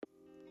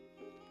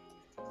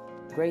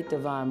Great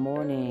divine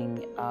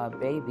morning,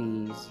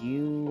 babies.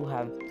 You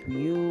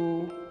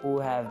who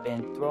have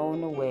been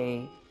thrown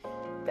away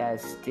that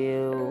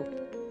still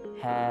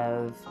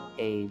have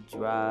a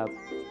drop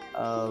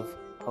of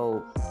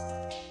hope.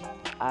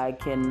 I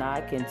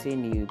cannot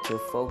continue to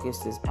focus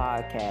this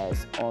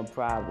podcast on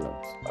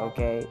problems,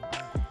 okay?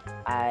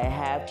 I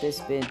have to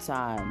spend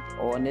time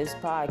on this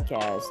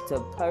podcast to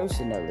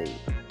personally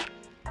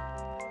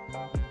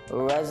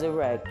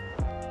resurrect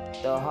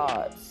the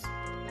hearts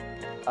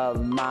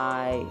of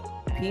my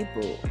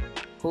people.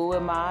 Who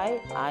am I?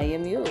 I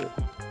am you.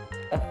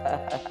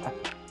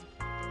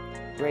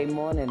 Great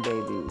morning,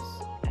 babies.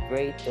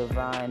 Great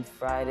divine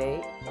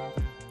Friday.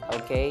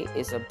 Okay,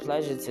 it's a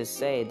pleasure to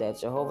say that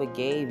Jehovah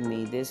gave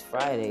me this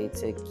Friday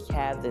to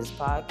have this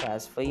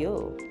podcast for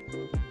you.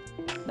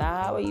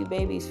 Now, how are you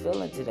babies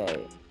feeling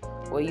today?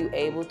 Were you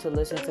able to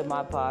listen to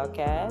my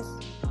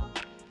podcast?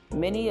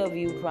 Many of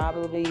you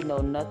probably know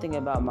nothing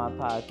about my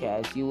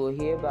podcast. You will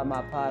hear about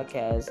my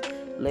podcast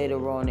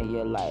later on in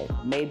your life.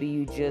 Maybe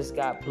you just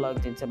got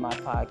plugged into my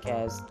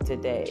podcast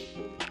today.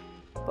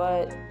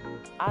 But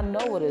I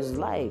know what it's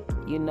like.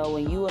 You know,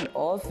 when you an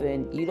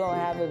orphan, you don't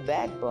have a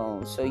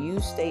backbone. So you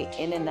stay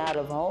in and out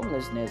of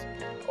homelessness.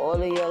 All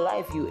of your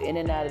life, you in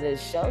and out of the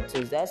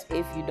shelters. That's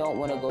if you don't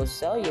want to go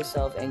sell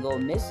yourself and go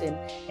missing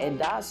and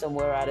die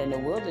somewhere out in the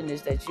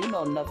wilderness that you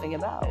know nothing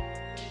about.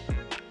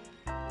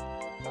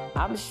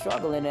 I'm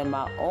struggling in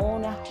my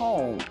own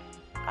home.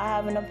 I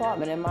have an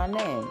apartment in my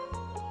name.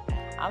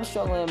 I'm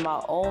struggling in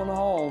my own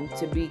home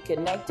to be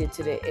connected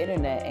to the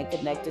internet and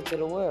connected to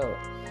the world.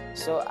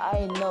 So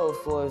I know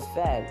for a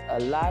fact, a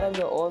lot of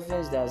the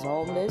orphans that's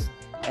homeless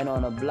and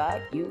on a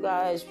block, you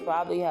guys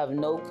probably have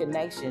no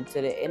connection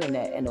to the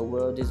internet and the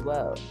world as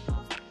well.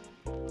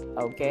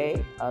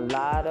 Okay? A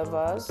lot of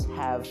us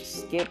have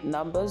skipped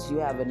numbers. You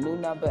have a new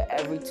number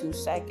every 2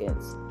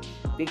 seconds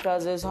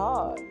because it's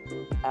hard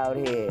out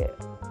here.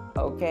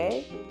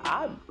 Okay?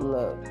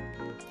 Look.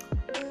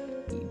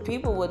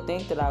 People would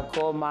think that I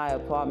call my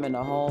apartment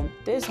a home.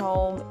 This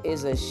home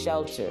is a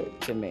shelter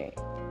to me.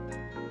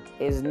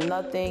 Is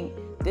nothing.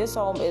 This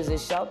home is a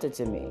shelter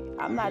to me.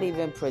 I'm not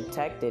even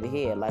protected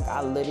here. Like,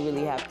 I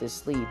literally have to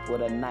sleep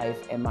with a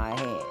knife in my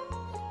hand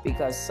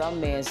because some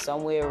man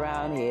somewhere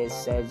around here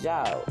said,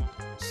 yo,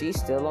 she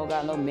still don't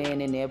got no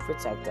man in there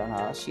protecting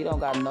her. She don't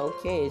got no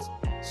kids.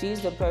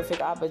 She's the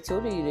perfect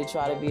opportunity to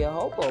try to be a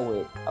hobo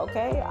with.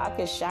 Okay, I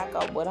can shack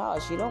up with her.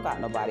 She don't got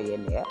nobody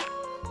in there.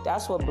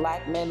 That's what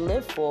black men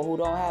live for, who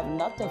don't have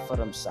nothing for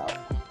themselves.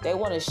 They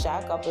want to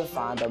shack up and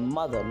find a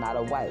mother, not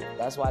a wife.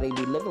 That's why they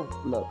be living.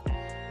 Look,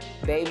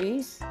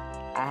 babies,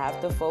 I have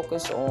to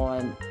focus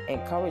on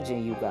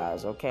encouraging you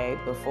guys, okay?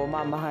 Before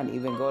my mind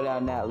even go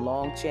down that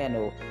long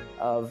channel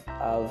of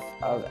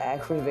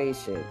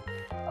aggravation,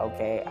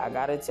 okay? I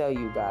got to tell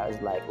you guys,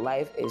 like,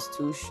 life is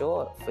too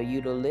short for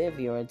you to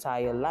live your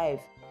entire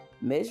life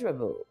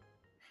miserable.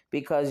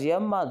 Because your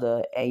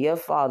mother and your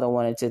father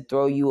wanted to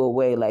throw you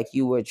away like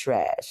you were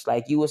trash,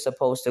 like you were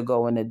supposed to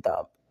go in the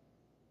dump.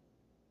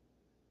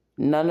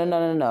 No, no, no,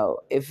 no, no.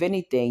 If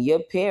anything, your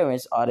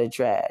parents are the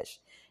trash.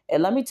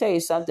 And let me tell you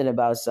something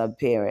about some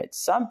parents.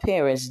 Some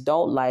parents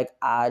don't like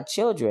our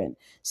children.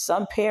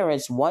 Some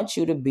parents want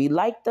you to be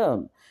like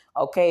them.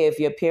 Okay, if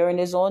your parent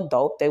is on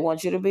dope, they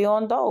want you to be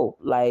on dope.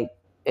 Like,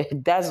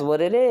 that's what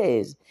it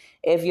is.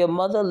 If your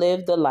mother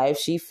lived the life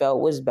she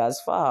felt was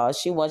best for her,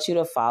 she wants you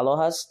to follow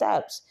her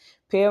steps.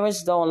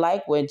 Parents don't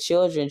like when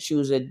children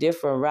choose a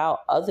different route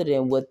other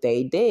than what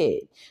they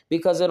did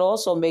because it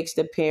also makes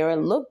the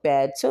parent look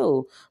bad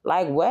too.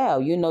 Like, wow,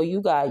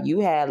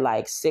 you had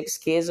like 6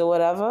 kids or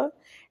whatever,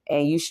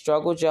 and you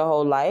struggled your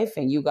whole life,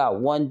 and you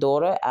got one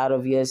daughter out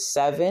of your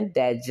 7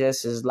 that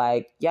just is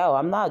like, yo,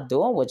 I'm not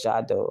doing what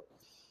y'all do.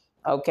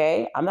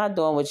 Okay, I'm not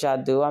doing what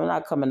y'all do. I'm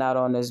not coming out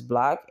on this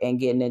block and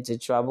getting into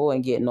trouble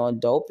and getting on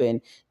dope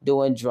and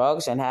doing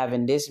drugs and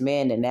having this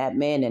man and that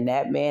man and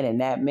that man and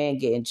that man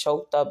getting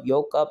choked up,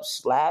 yoked up,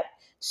 slapped,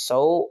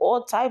 sold,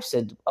 all types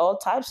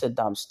of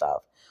dumb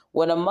stuff.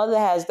 When a mother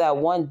has that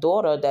one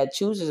daughter that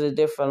chooses a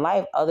different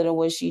life other than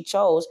what she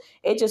chose,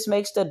 it just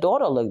makes the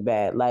daughter look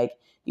bad. Like,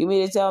 you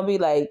mean to tell me,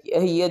 like,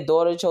 your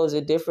daughter chose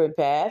a different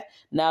path?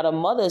 Now the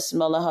mother's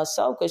smelling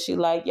herself because she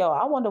like, yo,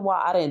 I wonder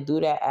why I didn't do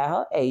that at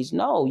her age.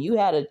 No, you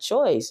had a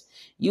choice.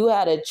 You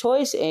had a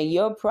choice in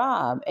your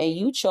prime, and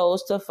you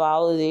chose to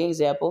follow the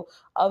example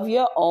of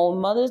your own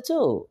mother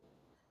too.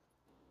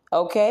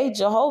 Okay,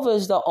 Jehovah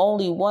is the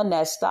only one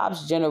that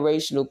stops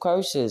generational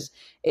curses.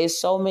 It's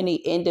so many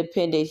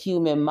independent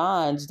human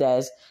minds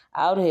that's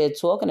out here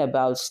talking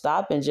about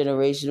stopping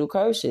generational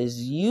curses.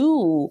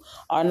 You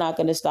are not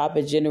going to stop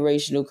a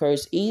generational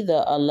curse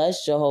either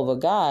unless Jehovah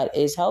God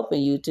is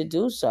helping you to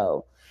do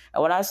so.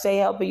 And when I say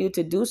helping you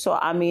to do so,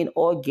 I mean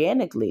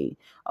organically.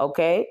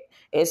 Okay,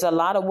 it's a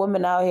lot of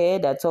women out here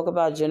that talk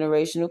about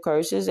generational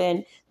curses,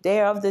 and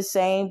they're of the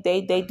same.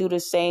 They do the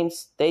same.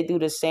 They do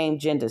the same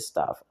gender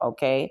stuff.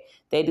 Okay,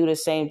 they do the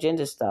same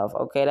gender stuff.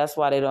 Okay, that's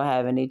why they don't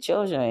have any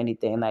children or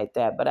anything like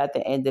that. But at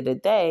the end of the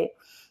day,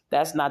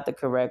 That's not the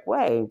correct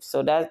way.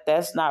 So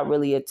that's not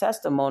really a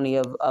testimony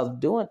of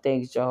doing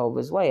things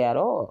Jehovah's way at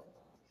all.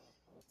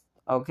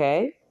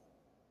 Okay?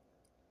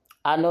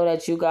 I know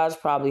that you guys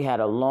probably had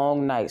a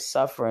long night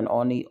suffering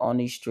on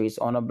these streets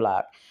on the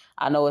block.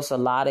 I know it's a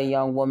lot of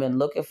young women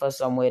looking for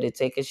somewhere to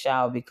take a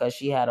shower because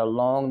she had a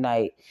long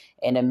night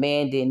and a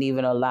man didn't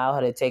even allow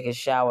her to take a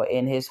shower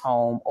in his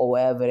home or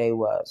wherever they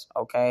was.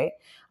 Okay,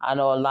 I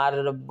know a lot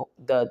of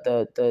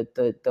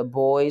the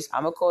boys.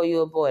 I'm gonna call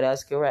you a boy.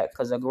 That's correct,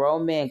 because a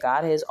grown man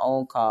got his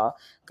own car,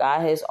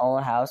 got his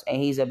own house,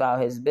 and he's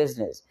about his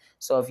business.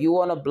 So if you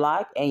on a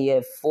block and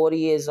you're 40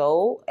 years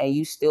old and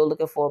you still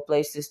looking for a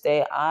place to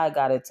stay, I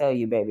gotta tell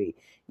you, baby,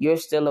 you're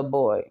still a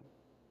boy.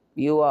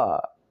 You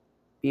are.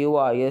 You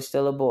are. You're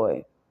still a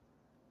boy.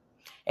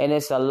 And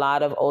it's a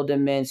lot of older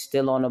men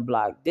still on the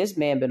block. This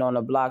man been on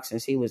the block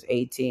since he was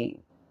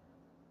 18,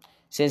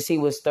 since he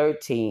was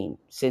 13,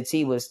 since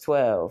he was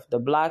 12. The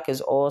block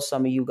is all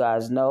some of you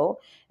guys know,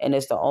 and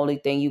it's the only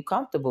thing you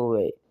comfortable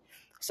with.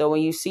 So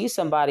when you see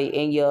somebody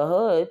in your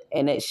hood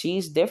and that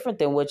she's different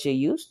than what you're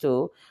used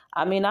to,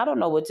 I mean, I don't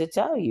know what to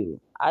tell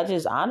you. I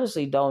just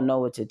honestly don't know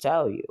what to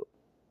tell you.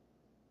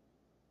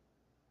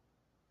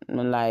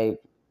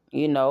 Like,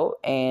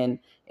 and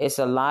it's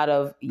a lot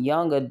of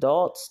young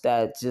adults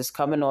that just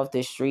coming off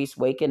the streets,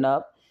 waking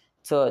up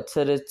to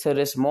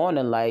this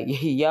morning, like,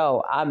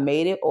 yo, I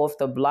made it off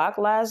the block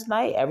last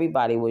night.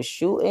 Everybody was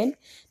shooting.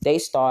 They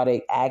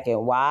started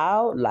acting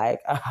wild. Like,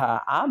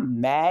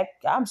 I'm mad.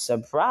 I'm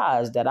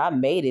surprised that I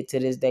made it to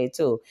this day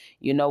too.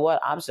 You know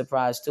what? I'm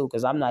surprised too,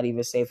 because I'm not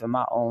even safe in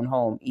my own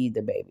home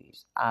either,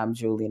 babies. I'm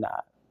truly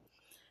not.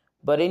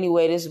 But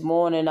anyway, this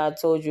morning I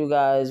told you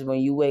guys, when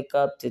you wake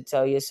up, to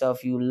tell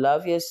yourself you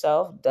love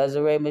yourself.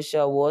 Desiree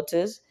Michelle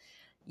Waters,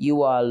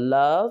 you are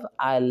love.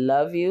 I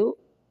love you.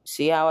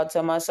 See how I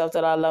tell myself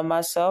that I love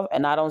myself?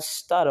 And I don't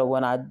stutter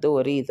when I do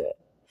it either.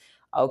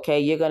 Okay,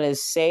 you're going to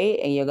say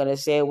it, and you're going to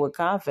say it with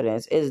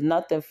confidence. It's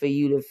nothing for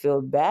you to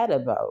feel bad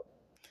about.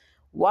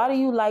 Why do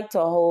you like to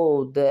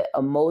hold the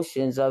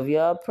emotions of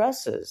your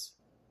oppressors?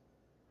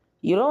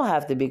 You don't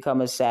have to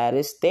become a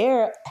sadist.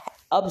 They're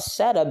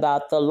upset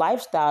about the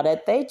lifestyle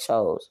that they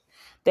chose.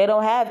 They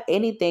don't have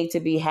anything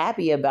to be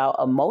happy about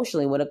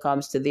emotionally when it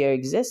comes to their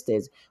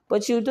existence.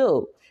 But you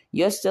do.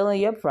 You're still in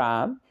your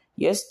prime.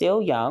 You're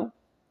still young.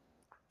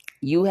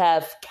 You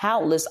have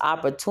countless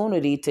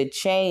opportunity to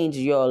change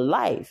your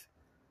life.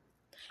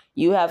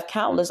 You have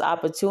countless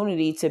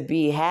opportunity to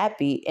be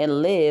happy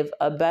and live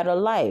a better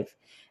life.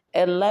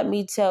 And let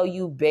me tell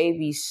you,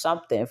 baby,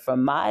 something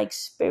from my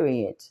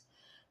experience.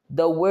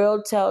 The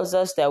world tells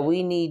us that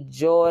we need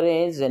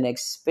Jordans and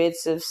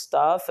expensive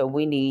stuff, and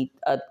we need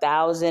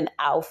 1,000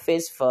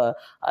 outfits for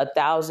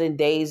 1,000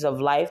 days of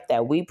life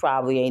that we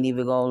probably ain't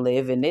even going to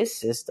live in this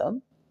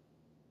system.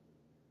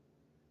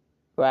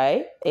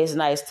 Right? It's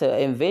nice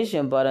to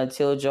envision, but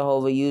until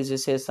Jehovah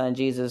uses his son,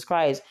 Jesus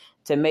Christ,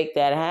 to make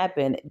that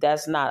happen,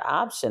 that's not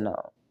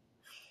optional.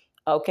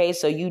 Okay,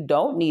 so you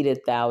don't need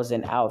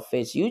 1,000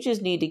 outfits. You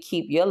just need to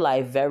keep your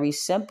life very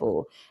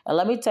simple. And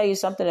let me tell you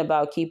something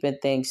about keeping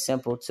things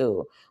simple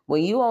too.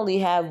 When you only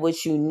have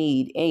what you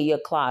need in your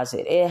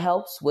closet, it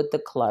helps with the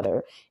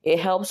clutter. It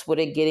helps with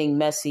it getting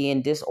messy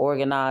and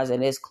disorganized,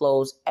 and there's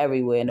clothes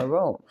everywhere in the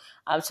room.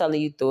 I'm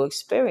telling you through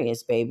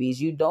experience,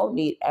 babies. You don't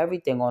need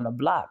everything on the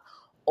block.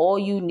 All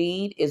you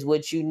need is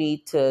what you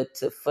need to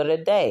for the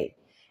day.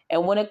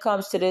 And when it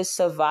comes to this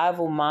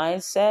survival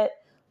mindset,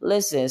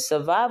 listen,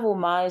 survival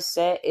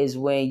mindset is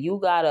when you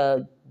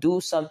gotta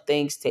do some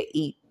things to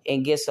eat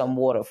and get some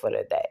water for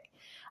the day.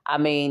 I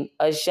mean,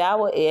 a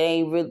shower, it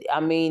ain't really, I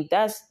mean,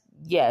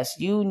 yes,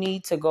 you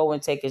need to go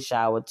and take a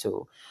shower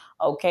too.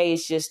 Okay,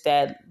 it's just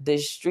that the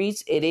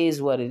streets, it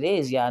is what it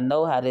is. Y'all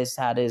know how these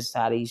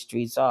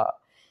streets are.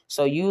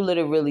 So you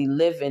literally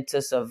living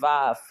to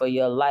survive for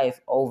your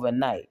life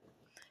overnight.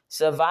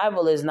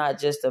 Survival is not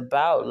just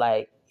about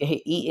like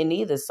eating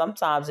either.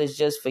 Sometimes it's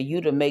just for you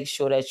to make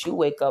sure that you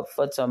wake up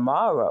for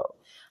tomorrow.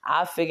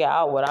 I figure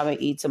out what I'm going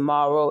to eat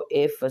tomorrow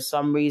if for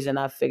some reason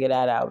I figure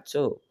that out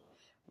too.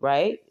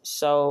 Right?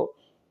 So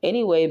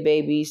anyway,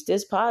 babies,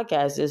 this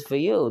podcast is for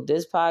you.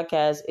 This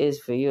podcast is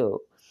for you.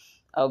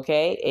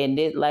 Okay.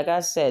 And like I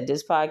said,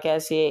 this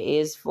podcast here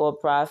is for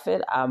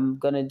profit. I'm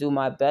going to do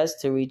my best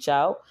to reach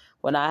out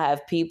when I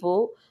have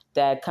people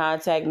that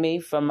contact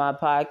me from my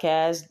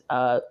podcast,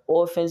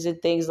 orphans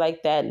and things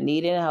like that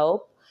needing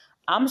help.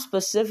 I'm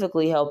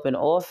specifically helping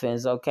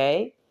orphans.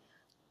 Okay.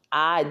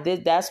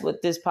 That's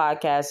what this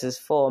podcast is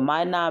for.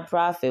 My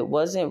nonprofit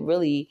wasn't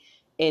really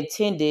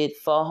intended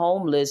for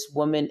homeless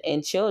women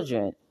and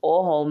children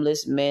or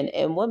homeless men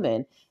and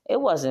women.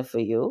 It wasn't for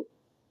you.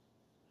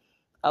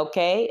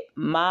 Okay,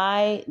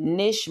 my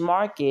niche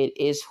market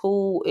is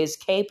who is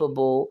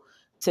capable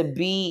to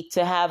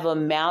have a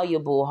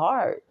malleable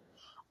heart.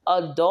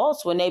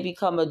 Adults, when they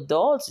become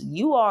adults,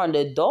 you are an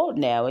adult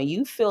now and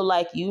you feel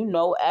like you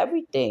know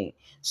everything.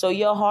 So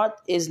your heart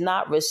is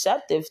not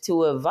receptive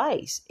to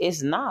advice.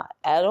 It's not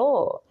at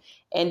all.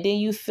 And then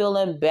you feel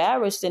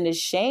embarrassed and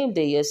ashamed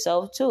of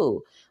yourself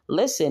too.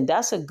 listen,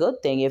 that's a good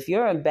thing. If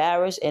you're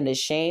embarrassed and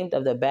ashamed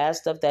of the bad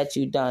stuff that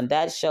you've done,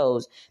 that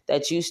shows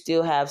that you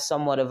still have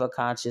somewhat of a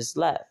conscience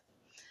left.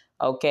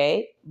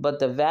 Okay, but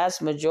the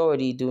vast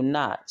majority do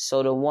not.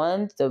 So the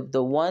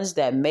ones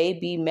that may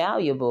be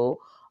malleable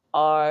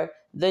are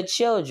the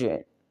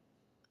children.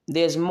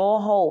 There's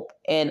more hope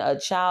in a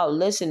child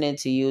listening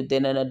to you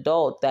than an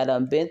adult that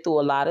have been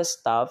through a lot of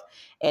stuff,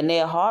 and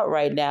their heart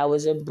right now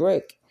is a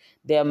brick.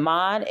 Their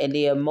mind and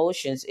their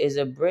emotions is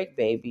a brick,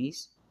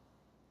 babies.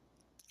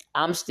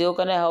 I'm still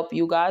gonna help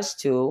you guys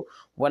too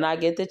when I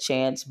get the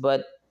chance,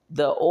 but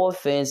the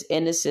orphans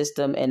in the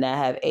system and that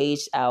have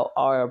aged out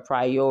are a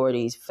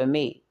priority for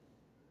me.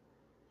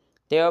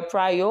 They're a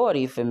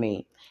priority for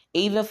me.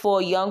 Even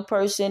for a young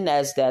person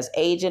that's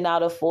aging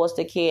out of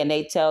foster care and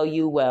they tell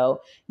you,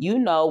 well,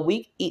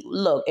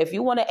 look, if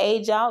you want to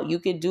age out, you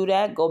can do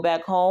that. Go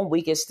back home.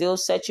 We can still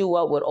set you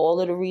up with all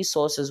of the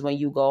resources when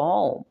you go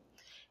home.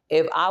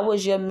 If I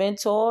was your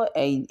mentor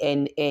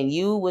and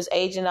you was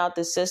aging out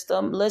the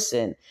system,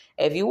 listen,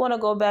 if you want to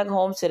go back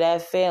home to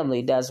that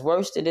family that's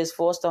worse than this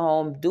foster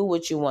home, do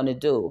what you want to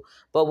do.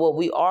 But what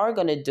we are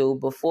going to do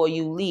before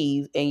you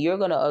leave, and you're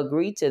going to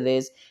agree to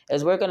this,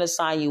 is we're going to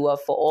sign you up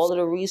for all of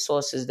the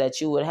resources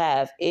that you would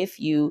have if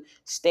you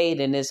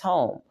stayed in this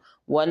home.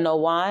 Want to know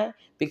why?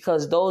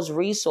 Because those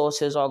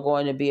resources are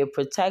going to be a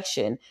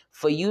protection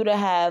for you to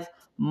have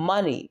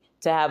money,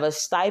 to have a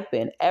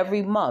stipend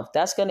every month.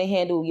 That's going to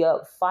handle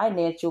your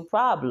financial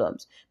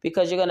problems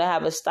because you're going to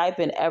have a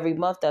stipend every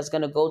month that's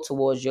going to go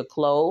towards your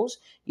clothes,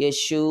 your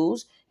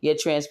shoes, your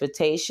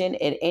transportation,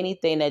 and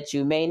anything that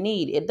you may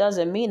need. It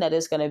doesn't mean that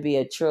it's going to be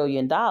 $1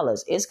 trillion.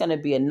 It's going to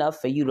be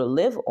enough for you to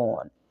live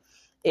on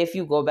if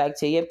you go back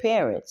to your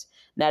parents.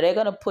 Now they're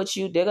going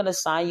to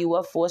sign you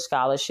up for a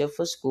scholarship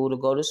for school to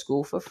go to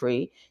school for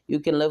free. You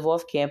can live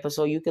off campus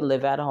or you can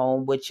live at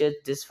home with your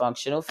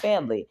dysfunctional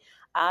family.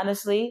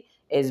 Honestly,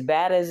 as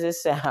bad as it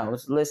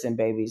sounds, listen,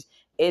 babies,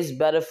 it's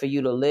better for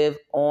you to live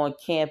on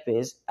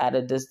campus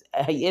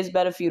it's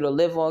better for you to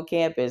live on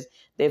campus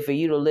than for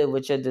you to live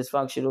with your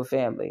dysfunctional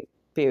family.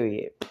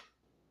 Period.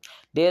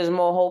 There's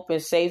more hope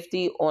and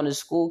safety on a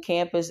school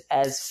campus,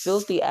 as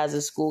filthy as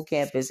a school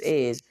campus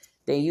is,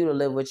 than you to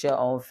live with your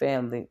own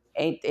family.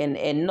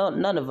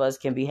 None of us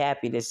can be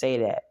happy to say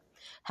that.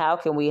 How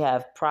can we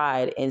have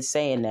pride in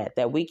saying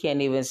that we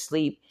can't even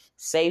sleep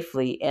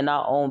safely in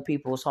our own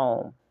people's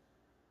home?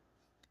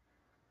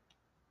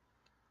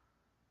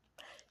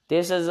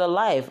 This is a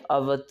life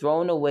of a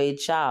thrown away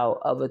child,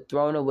 of a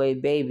thrown away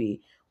baby.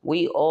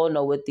 We all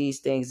know what these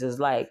things is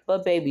like.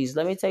 But babies,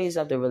 let me tell you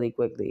something really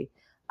quickly.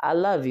 I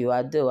love you.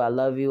 I do. I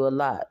love you a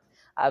lot.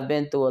 I've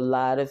been through a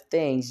lot of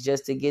things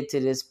just to get to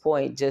this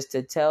point, just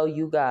to tell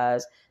you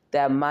guys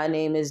that my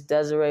name is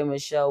Desiree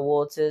Michelle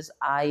Walters.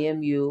 I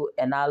am you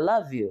and I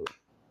love you.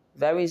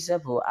 Very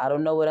simple. I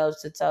don't know what else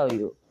to tell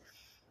you.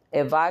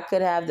 If I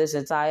could have this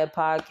entire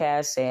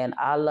podcast saying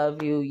I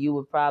love you, you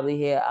would probably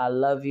hear I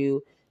love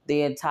you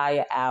the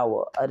entire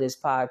hour of this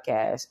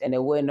podcast and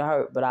it wouldn't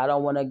hurt. But I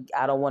don't want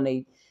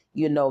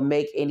to,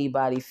 make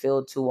anybody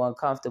feel too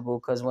uncomfortable,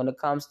 because when it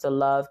comes to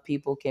love,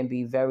 people can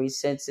be very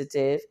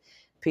sensitive.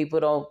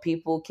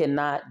 People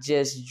cannot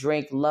just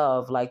drink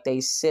love like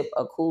they sip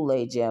a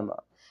Kool-Aid jammer.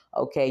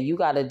 Okay, you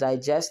got to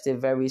digest it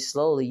very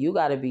slowly. You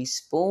got to be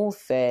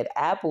spoon-fed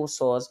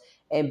applesauce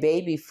and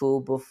baby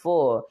food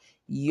before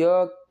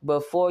your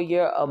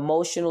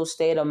emotional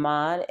state of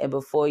mind and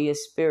before your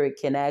spirit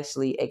can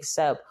actually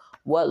accept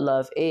what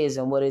love is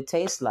and what it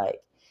tastes like.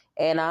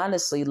 And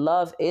honestly,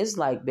 love is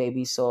like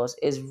baby sauce.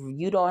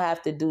 You don't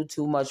have to do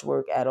too much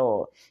work at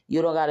all.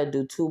 You don't got to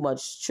do too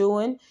much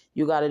chewing.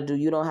 You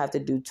don't have to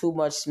do too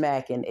much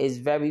smacking. It's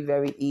very,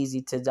 very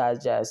easy to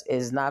digest.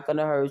 It's not going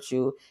to hurt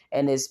you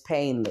and it's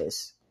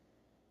painless.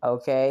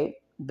 Okay?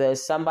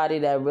 There's somebody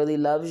that really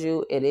loves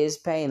you, it is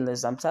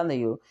painless, I'm telling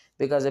you.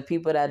 Because the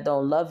people that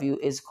don't love you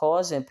is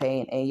causing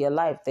pain in your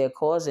life. They're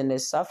causing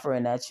this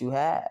suffering that you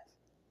have.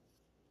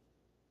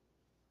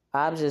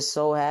 I'm just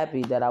so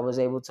happy that I was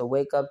able to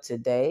wake up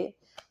today.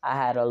 I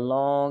had a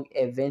long,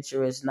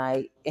 adventurous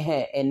night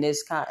in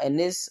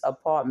this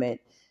apartment,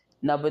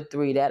 number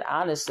 3. That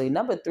honestly,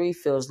 number 3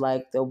 feels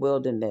like the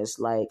wilderness.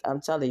 Like,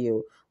 I'm telling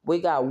you,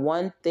 we got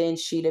one thin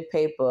sheet of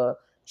paper,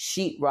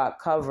 sheetrock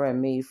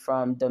covering me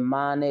from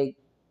demonic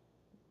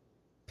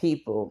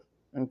people.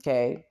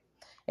 Okay,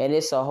 and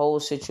it's a whole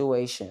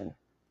situation.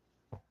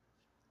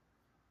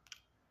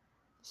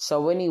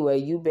 So anyway,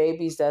 you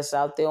babies that's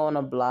out there on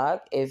the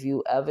block, if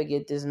you ever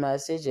get this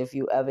message, if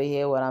you ever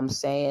hear what I'm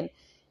saying,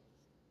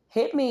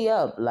 hit me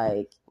up.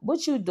 Like,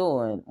 what you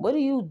doing? What are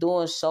you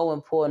doing so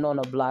important on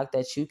the block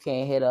that you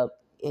can't hit up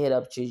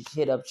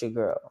your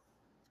girl?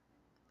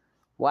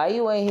 Why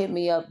you ain't hit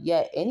me up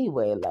yet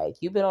anyway? Like,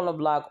 you've been on the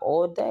block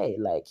all day.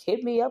 Like,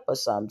 hit me up or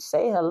something.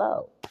 Say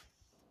hello.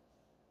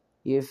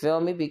 You feel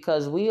me?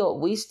 Because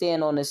we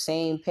stand on the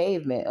same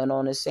pavement and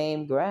on the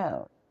same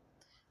ground.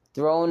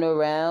 Thrown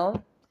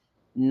around,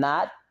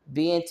 not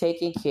being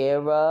taken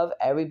care of,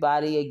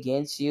 everybody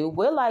against you.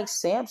 We're like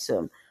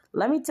Samson.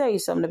 Let me tell you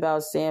something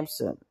about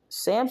Samson.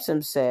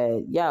 Samson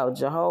said, yo,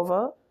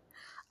 Jehovah,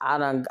 I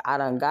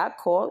done got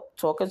caught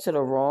talking to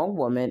the wrong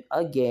woman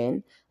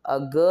again. A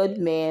good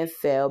man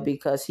fell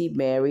because he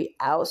married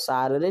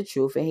outside of the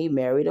truth, and he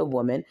married a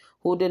woman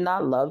who did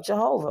not love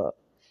Jehovah.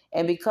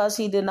 And because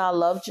he did not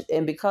love,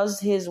 and because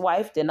his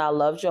wife did not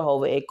love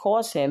Jehovah, it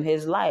cost him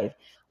his life.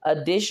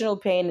 Additional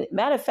pain.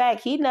 Matter of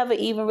fact, he never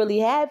even really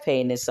had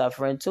pain and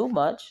suffering too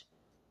much.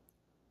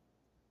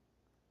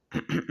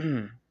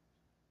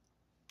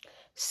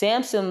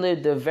 Samson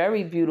lived a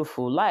very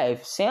beautiful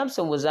life.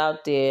 Samson was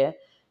out there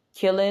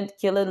killing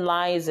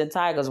lions and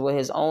tigers with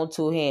his own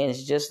two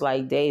hands, just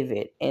like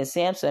David. And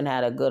Samson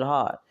had a good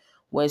heart.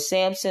 When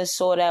Samson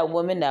saw that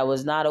woman that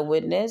was not a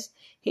witness,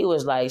 he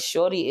was like,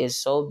 "Shorty is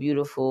so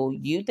beautiful.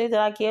 You think that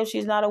I care if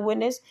she's not a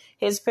witness?"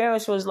 His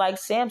parents was like,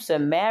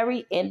 "Samson,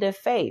 marry in the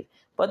faith."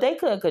 But they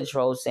couldn't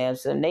control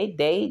Samson. He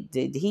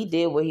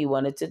did what he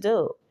wanted to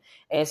do.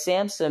 And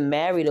Samson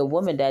married a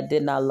woman that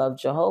did not love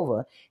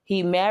Jehovah.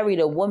 He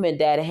married a woman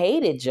that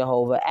hated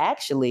Jehovah,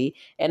 actually,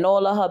 and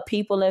all of her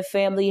people and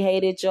family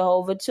hated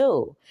Jehovah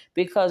too,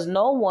 because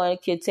no one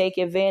could take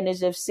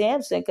advantage of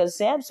Samson, because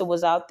Samson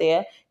was out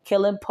there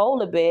killing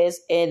polar bears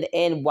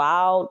and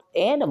wild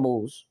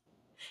animals.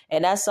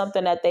 And that's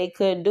something that they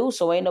couldn't do.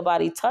 So ain't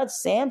nobody touched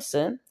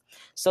Samson.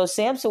 So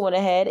Samson went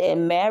ahead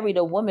and married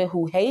a woman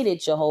who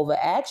hated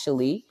Jehovah,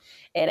 actually.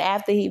 And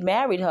after he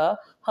married her,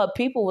 her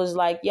people was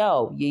like,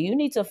 "Yo, you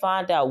need to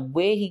find out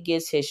where he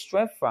gets his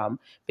strength from.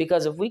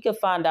 Because if we could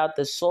find out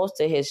the source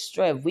to his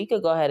strength, we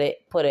could go ahead and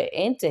put an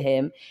end to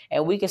him,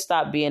 and we could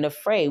stop being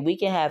afraid. We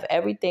can have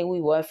everything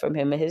we want from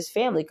him and his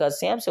family, because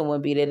Samson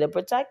wouldn't be there to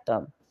protect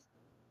them."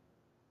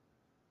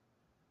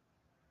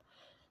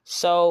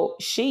 So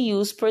she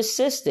used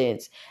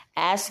persistence,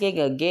 asking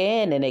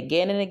again and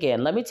again and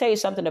again. Let me tell you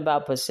something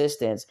about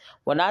persistence.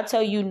 When I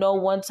tell you no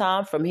one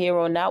time, from here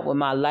on out with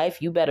my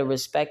life, you better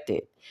respect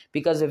it.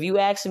 Because if you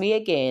ask me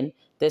again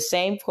the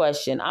same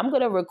question, I'm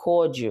going to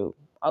record you.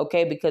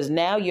 Okay, because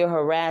now you're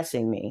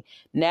harassing me.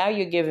 Now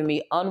you're giving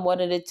me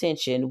unwanted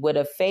attention with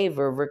a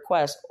favor,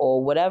 request,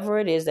 or whatever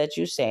it is that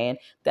you're saying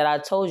that I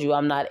told you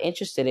I'm not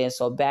interested in.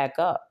 So back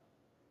up.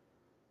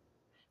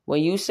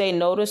 When you say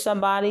no to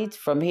somebody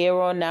from here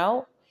on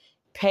out,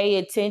 pay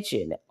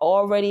attention.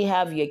 Already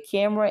have your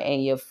camera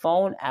and your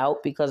phone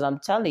out, because I'm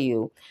telling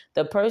you,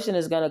 the person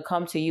is going to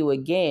come to you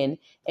again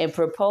and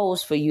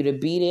propose for you to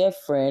be their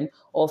friend,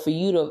 or for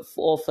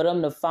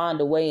them to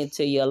find a way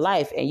into your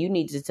life, and you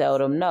need to tell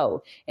them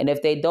no. And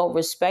if they don't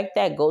respect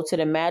that, go to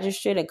the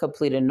magistrate and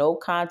complete a no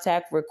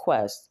contact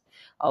request.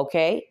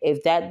 Okay?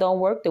 If that don't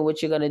work, then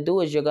what you're going to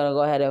do is you're going to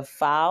go ahead and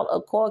file a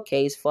court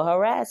case for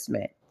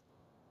harassment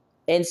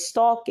and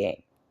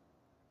stalking,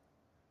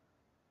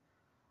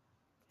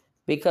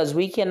 because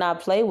we cannot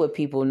play with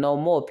people no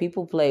more.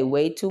 People play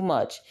way too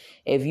much.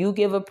 If you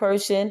give a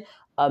person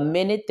a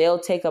minute, they'll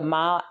take a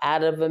mile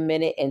out of a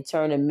minute and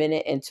turn a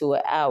minute into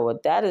an hour.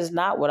 That is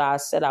not what I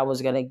said I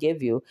was going to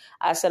give you.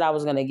 I said I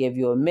was going to give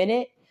you a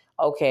minute.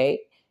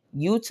 Okay.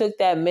 You took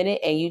that minute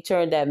and you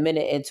turned that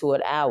minute into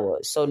an hour.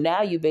 So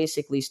now you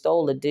basically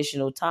stole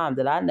additional time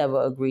that I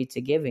never agreed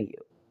to giving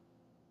you.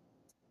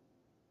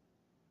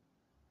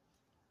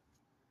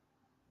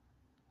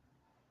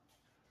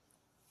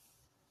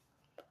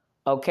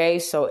 Okay,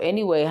 so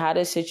anyway, how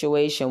the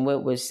situation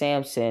went with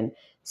Samson.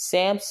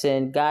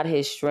 Samson got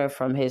his strength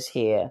from his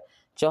hair.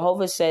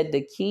 Jehovah said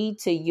the key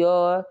to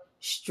your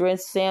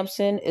strength,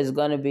 Samson, is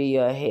going to be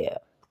your hair.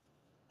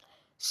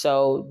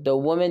 So the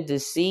woman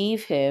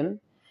deceived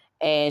him,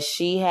 and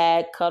she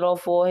had cut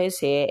off all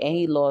his hair, and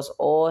he lost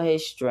all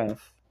his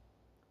strength,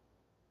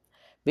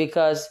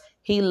 because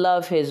he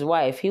loved his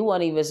wife. He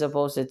wasn't even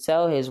supposed to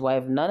tell his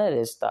wife none of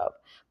this stuff.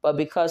 But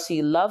because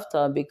he loved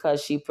her,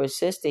 because she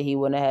persisted, he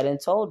went ahead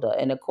and told her.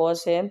 And it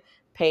caused him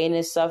pain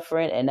and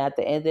suffering. And at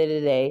the end of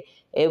the day,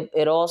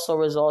 it also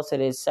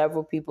resulted in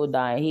several people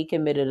dying. He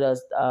committed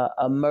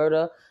a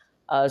murder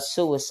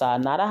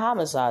suicide, not a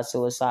homicide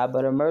suicide,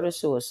 but a murder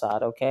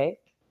suicide, okay?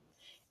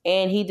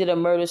 And he did a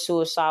murder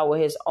suicide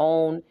with his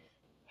own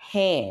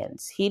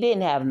hands. He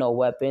didn't have no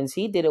weapons.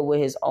 He did it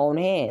with his own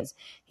hands.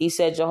 He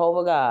said,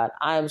 "Jehovah God,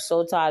 I am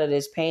so tired of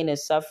this pain and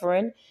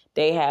suffering.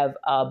 They have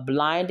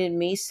blinded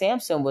me."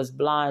 Samson was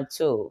blind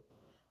too.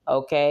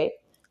 Okay.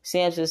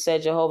 Samson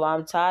said, "Jehovah,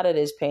 I'm tired of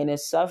this pain and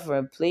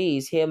suffering.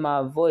 Please hear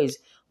my voice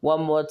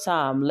one more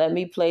time. Let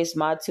me place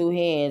my two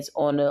hands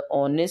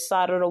on this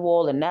side of the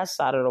wall and that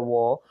side of the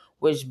wall,"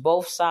 which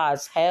both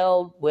sides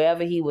held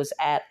wherever he was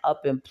at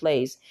up in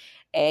place.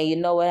 And you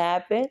know what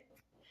happened?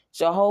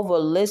 Jehovah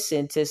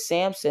listened to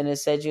Samson and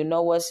said, "You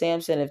know what,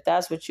 Samson, if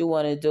that's what you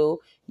want to do,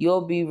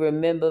 you'll be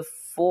remembered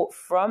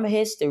from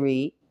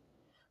history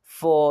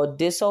for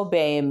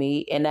disobeying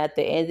me. And at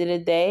the end of the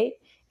day,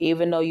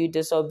 even though you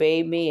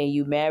disobeyed me and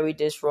you married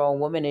this wrong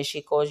woman and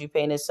she caused you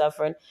pain and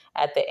suffering,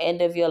 at the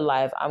end of your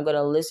life, I'm going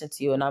to listen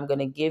to you and I'm going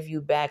to give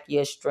you back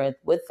your strength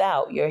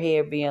without your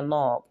hair being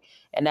long."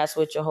 And that's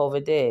what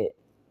Jehovah did.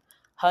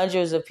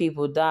 Hundreds of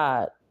people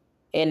died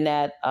in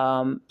that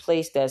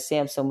place that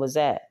Samson was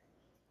at.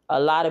 A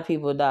lot of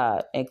people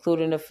died,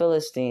 including the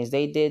Philistines.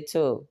 They did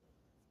too.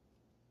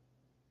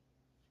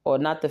 or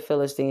not the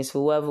Philistines,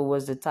 whoever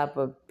was the type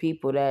of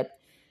people that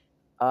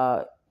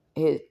uh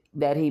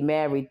that he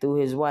married through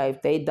his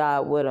wife, they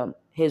died with him.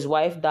 His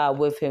wife died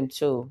with him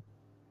too.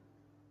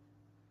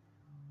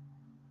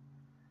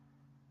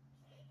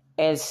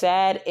 And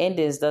sad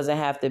endings doesn't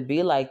have to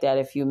be like that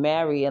if you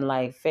marry in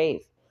like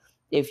faith.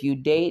 If you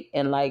date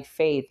in like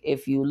faith,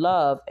 if you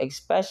love,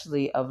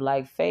 especially of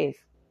like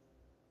faith.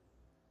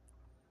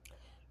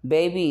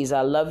 Babies,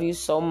 I love you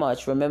so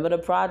much. Remember the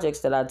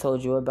projects that I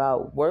told you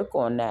about. Work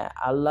on that.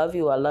 I love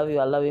you. I love you.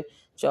 I love you.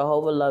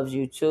 Jehovah loves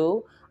you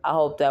too. I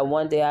hope that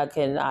one day I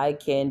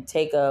can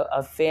take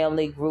a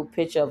family group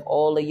picture of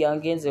all the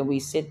youngins and we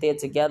sit there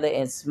together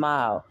and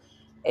smile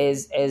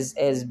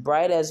as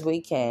bright as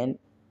we can,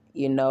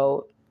 you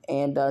know,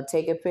 and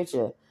take a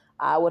picture.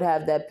 I would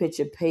have that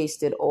picture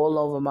pasted all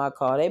over my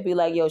car. They'd be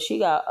like, "Yo, she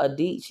got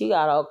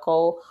her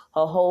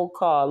whole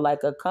car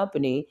like a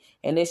company,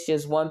 and it's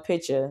just one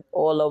picture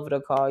all over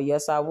the car."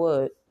 Yes, I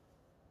would.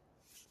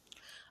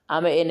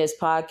 I'm gonna end this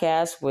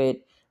podcast with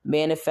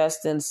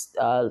manifesting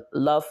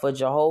love for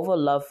Jehovah,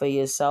 love for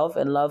yourself,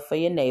 and love for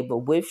your neighbor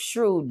with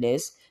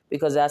shrewdness,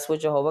 because that's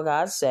what Jehovah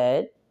God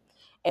said.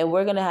 And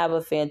we're gonna have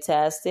a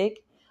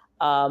fantastic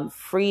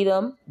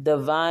Freedom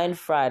Divine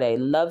Friday.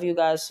 Love you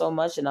guys so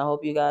much, and I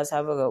hope you guys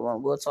have a good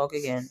one. We'll talk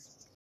again.